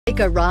Take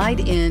a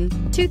ride in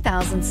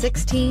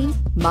 2016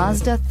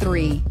 Mazda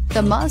 3.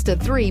 The Mazda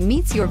 3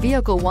 meets your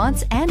vehicle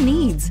wants and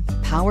needs.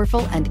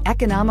 Powerful and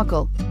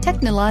economical,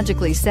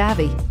 technologically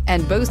savvy,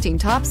 and boasting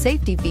top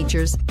safety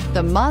features,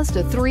 the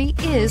Mazda 3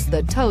 is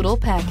the total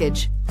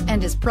package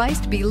and is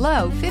priced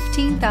below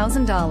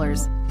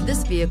 $15,000.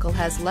 This vehicle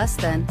has less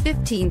than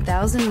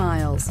 15,000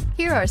 miles.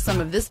 Here are some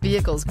of this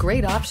vehicle's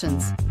great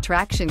options: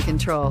 traction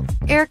control,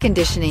 air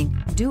conditioning,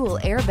 dual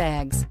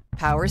airbags,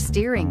 power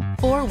steering,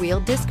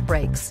 four-wheel disc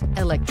brakes,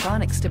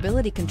 electronic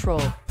stability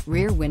control,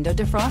 rear window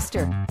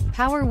defroster,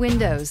 power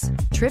windows,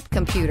 trip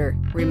computer,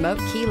 remote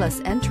keyless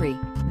entry.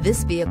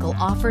 This vehicle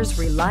offers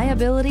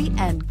reliability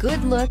and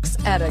good looks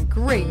at a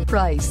great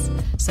price.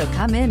 So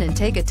come in and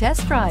take a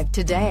test drive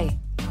today.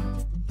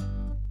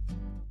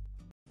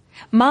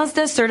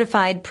 Mazda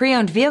certified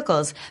pre-owned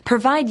vehicles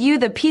provide you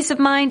the peace of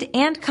mind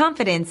and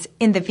confidence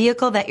in the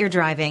vehicle that you're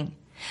driving.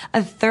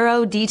 A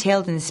thorough,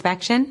 detailed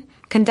inspection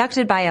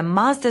conducted by a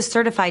Mazda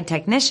certified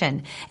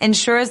technician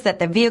ensures that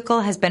the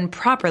vehicle has been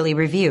properly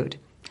reviewed.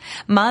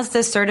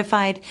 Mazda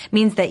certified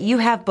means that you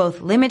have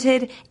both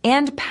limited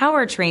and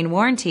powertrain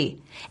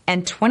warranty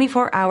and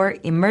 24-hour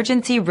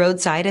emergency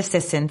roadside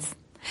assistance.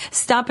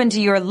 Stop into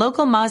your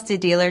local Mazda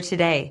dealer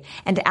today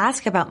and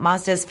ask about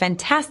Mazda's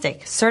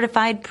fantastic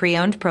certified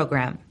pre-owned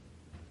program.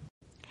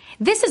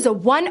 This is a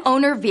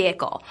one-owner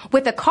vehicle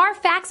with a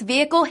CARFAX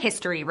Vehicle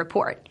History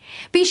Report.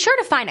 Be sure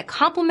to find a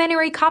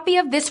complimentary copy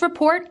of this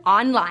report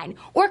online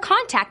or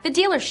contact the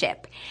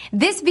dealership.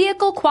 This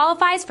vehicle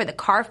qualifies for the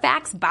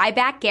CARFAX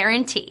Buyback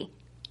Guarantee.